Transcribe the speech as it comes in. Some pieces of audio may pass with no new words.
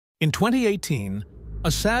In 2018,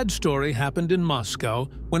 a sad story happened in Moscow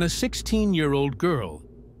when a 16-year-old girl,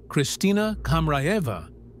 Kristina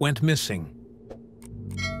Khamraeva, went missing.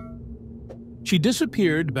 She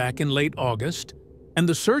disappeared back in late August, and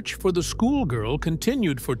the search for the schoolgirl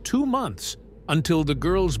continued for 2 months until the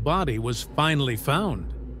girl's body was finally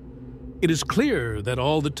found. It is clear that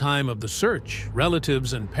all the time of the search,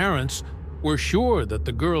 relatives and parents were sure that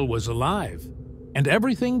the girl was alive, and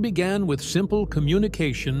everything began with simple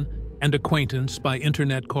communication and acquaintance by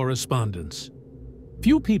internet correspondence.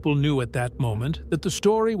 Few people knew at that moment that the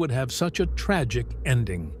story would have such a tragic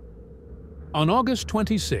ending. On August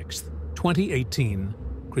 26, 2018,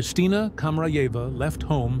 Kristina Khamraeva left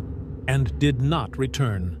home and did not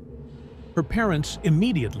return. Her parents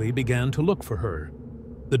immediately began to look for her.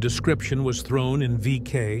 The description was thrown in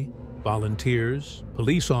VK, volunteers,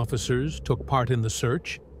 police officers took part in the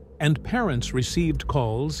search, and parents received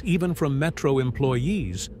calls even from Metro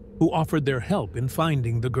employees who offered their help in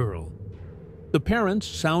finding the girl. The parents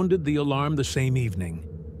sounded the alarm the same evening,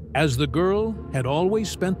 as the girl had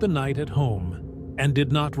always spent the night at home and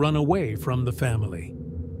did not run away from the family,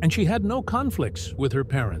 and she had no conflicts with her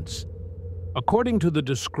parents. According to the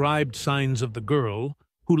described signs of the girl,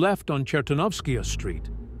 who left on Chertonovskaya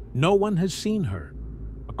Street, no one has seen her.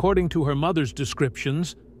 According to her mother's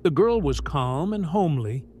descriptions, the girl was calm and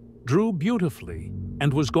homely, drew beautifully,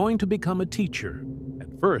 and was going to become a teacher.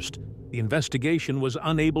 At first, the investigation was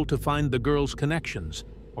unable to find the girl's connections,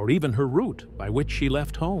 or even her route by which she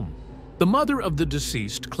left home. The mother of the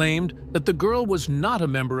deceased claimed that the girl was not a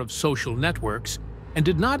member of social networks and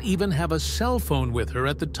did not even have a cell phone with her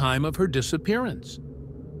at the time of her disappearance.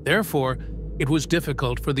 Therefore, it was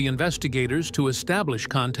difficult for the investigators to establish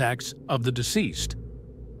contacts of the deceased.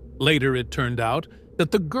 Later, it turned out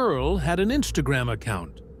that the girl had an Instagram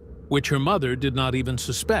account, which her mother did not even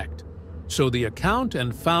suspect, so the account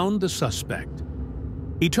and found the suspect.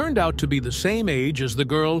 He turned out to be the same age as the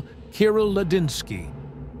girl Kirill Ladinsky,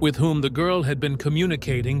 with whom the girl had been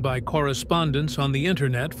communicating by correspondence on the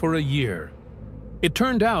internet for a year. It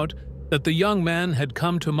turned out that the young man had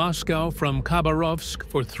come to Moscow from Khabarovsk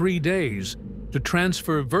for 3 days to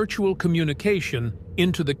transfer virtual communication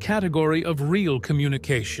into the category of real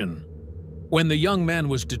communication. When the young man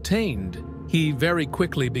was detained, he very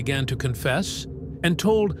quickly began to confess and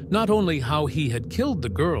told not only how he had killed the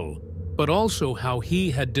girl, but also how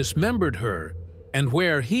he had dismembered her and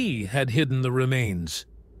where he had hidden the remains.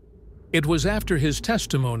 It was after his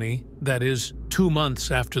testimony, that is, 2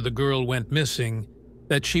 months after the girl went missing,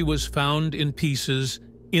 that she was found in pieces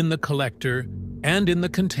in the collector and in the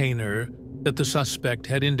container that the suspect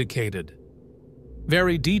had indicated.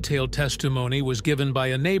 Very detailed testimony was given by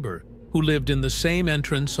a neighbor who lived in the same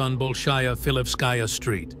entrance on Bolshaya Filevskaya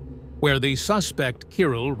Street, where the suspect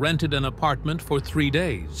Kirill rented an apartment for 3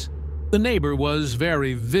 days. The neighbor was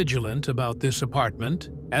very vigilant about this apartment,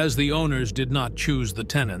 as the owners did not choose the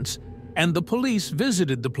tenants, and the police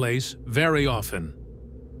visited the place very often.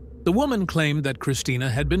 The woman claimed that Kristina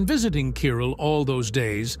had been visiting Kirill all those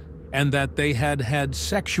days and that they had had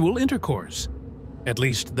sexual intercourse. At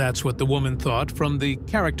least that's what the woman thought from the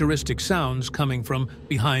characteristic sounds coming from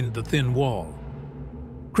behind the thin wall.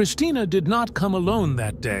 Kristina did not come alone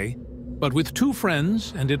that day, but with 2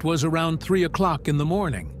 friends, and it was around 3 o'clock in the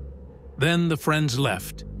morning. Then the friends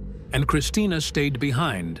left, and Kristina stayed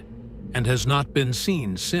behind and has not been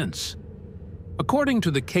seen since. According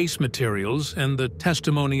to the case materials and the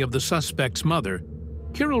testimony of the suspect's mother,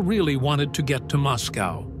 Kirill really wanted to get to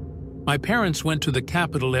Moscow. My parents went to the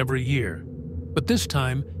capital every year, but this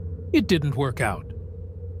time it didn't work out.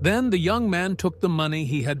 Then the young man took the money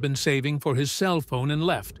he had been saving for his cell phone and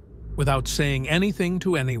left, without saying anything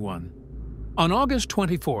to anyone. On August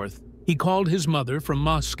 24th, he called his mother from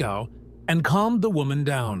Moscow and calmed the woman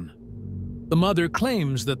down. The mother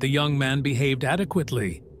claims that the young man behaved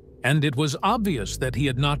adequately, and it was obvious that he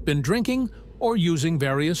had not been drinking or using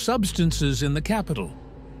various substances in the capital.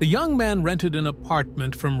 The young man rented an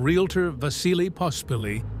apartment from realtor Vasily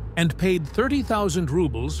Pospily and paid 30,000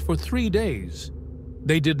 rubles for 3 days.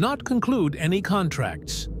 They did not conclude any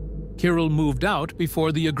contracts. Kirill moved out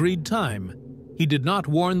before the agreed time. He did not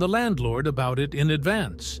warn the landlord about it in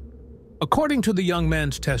advance. According to the young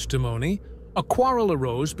man's testimony, a quarrel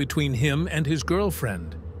arose between him and his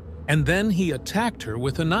girlfriend, and then he attacked her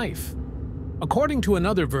with a knife. According to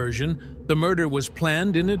another version, the murder was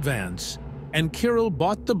planned in advance, and Kirill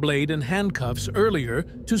bought the blade and handcuffs earlier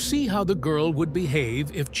to see how the girl would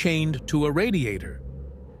behave if chained to a radiator.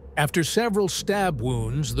 After several stab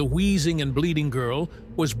wounds, the wheezing and bleeding girl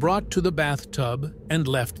was brought to the bathtub and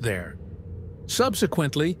left there.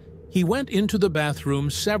 Subsequently, he went into the bathroom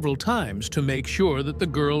several times to make sure that the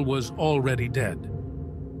girl was already dead.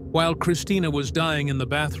 While Kristina was dying in the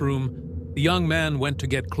bathroom, the young man went to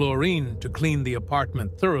get chlorine to clean the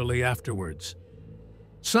apartment thoroughly afterwards.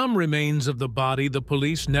 Some remains of the body the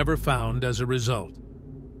police never found as a result.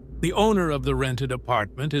 The owner of the rented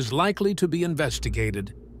apartment is likely to be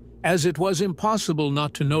investigated, as it was impossible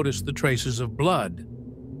not to notice the traces of blood,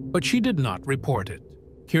 but she did not report it.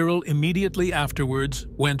 Kirill immediately afterwards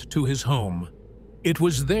went to his home. It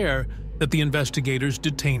was there that the investigators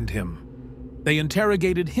detained him. They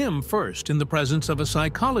interrogated him first in the presence of a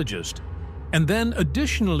psychologist, and then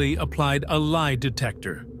additionally applied a lie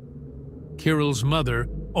detector. Kirill's mother,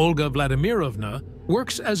 Olga Vladimirovna,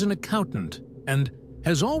 works as an accountant and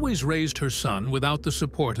has always raised her son without the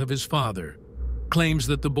support of his father. Claims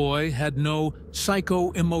that the boy had no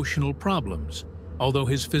psycho-emotional problems, although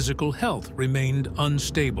his physical health remained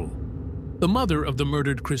unstable. The mother of the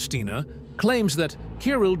murdered Kristina claims that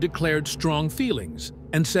Kirill declared strong feelings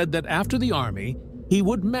and said that after the army, he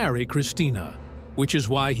would marry Kristina, which is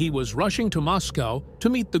why he was rushing to Moscow to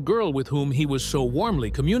meet the girl with whom he was so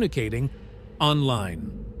warmly communicating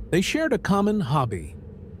online. They shared a common hobby: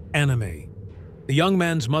 anime. The young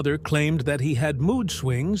man's mother claimed that he had mood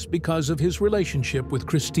swings because of his relationship with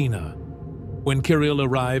Kristina. When Kirill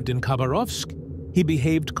arrived in Khabarovsk, he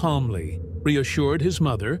behaved calmly, reassured his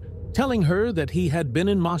mother, telling her that he had been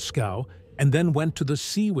in Moscow and then went to the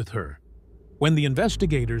sea with her. When the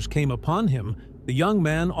investigators came upon him, the young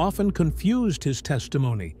man often confused his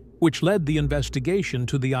testimony, which led the investigation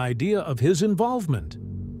to the idea of his involvement.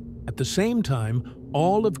 At the same time,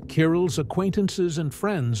 all of Kirill's acquaintances and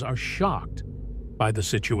friends are shocked by the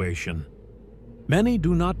situation. Many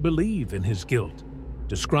do not believe in his guilt,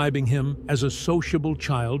 describing him as a sociable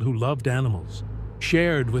child who loved animals,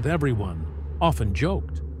 shared with everyone, often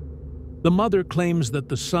joked. The mother claims that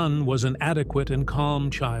the son was an adequate and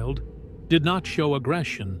calm child, did not show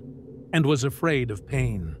aggression, and was afraid of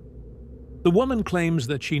pain. The woman claims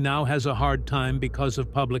that she now has a hard time because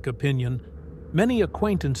of public opinion. Many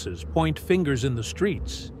acquaintances point fingers in the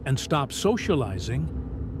streets and stop socializing,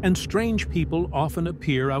 and strange people often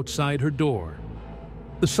appear outside her door.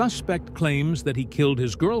 The suspect claims that he killed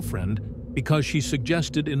his girlfriend because she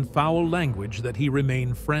suggested in foul language that he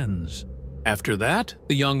remain friends. After that,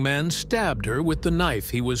 the young man stabbed her with the knife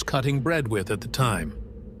he was cutting bread with at the time.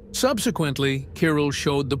 Subsequently, Kirill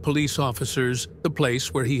showed the police officers the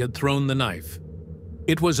place where he had thrown the knife.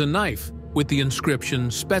 It was a knife with the inscription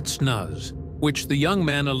Spetsnaz, which the young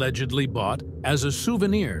man allegedly bought as a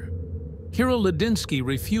souvenir. Kirill Ladinsky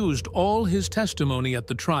refused all his testimony at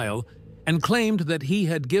the trial and claimed that he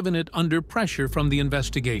had given it under pressure from the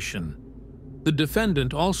investigation. The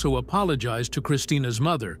defendant also apologized to Kristina's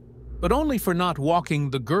mother, but only for not walking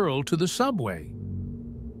the girl to the subway.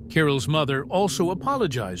 Kirill's mother also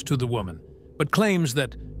apologized to the woman, but claims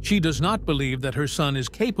that she does not believe that her son is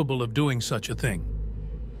capable of doing such a thing.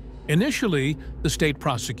 Initially, the state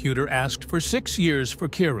prosecutor asked for 6 years for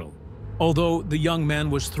Kirill, although the young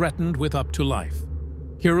man was threatened with up to life.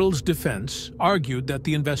 Kirill's defense argued that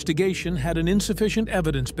the investigation had an insufficient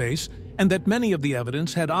evidence base and that many of the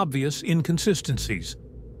evidence had obvious inconsistencies.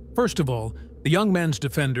 First of all, the young man's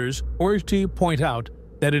defenders urged to point out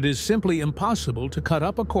that it is simply impossible to cut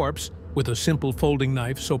up a corpse with a simple folding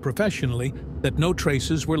knife so professionally that no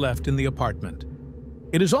traces were left in the apartment.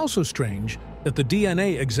 It is also strange that the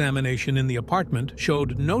DNA examination in the apartment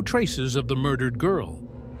showed no traces of the murdered girl.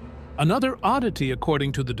 Another oddity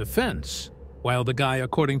according to the defense: while the guy,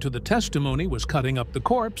 according to the testimony, was cutting up the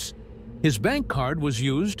corpse, his bank card was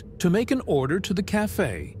used to make an order to the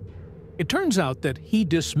cafe. It turns out that he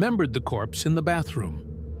dismembered the corpse in the bathroom,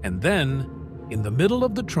 and then, in the middle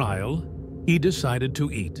of the trial, he decided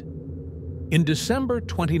to eat. In December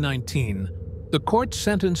 2019, the court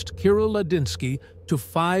sentenced Kirill Ladinsky to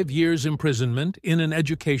 5 years imprisonment in an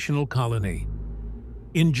educational colony.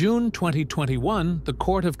 In June 2021, the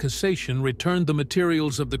Court of Cassation returned the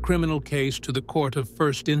materials of the criminal case to the Court of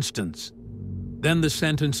First Instance. Then the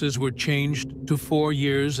sentences were changed to 4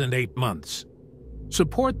 years and 8 months.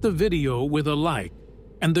 Support the video with a like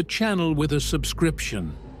and the channel with a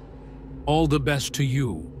subscription. All the best to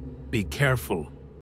you. Be careful.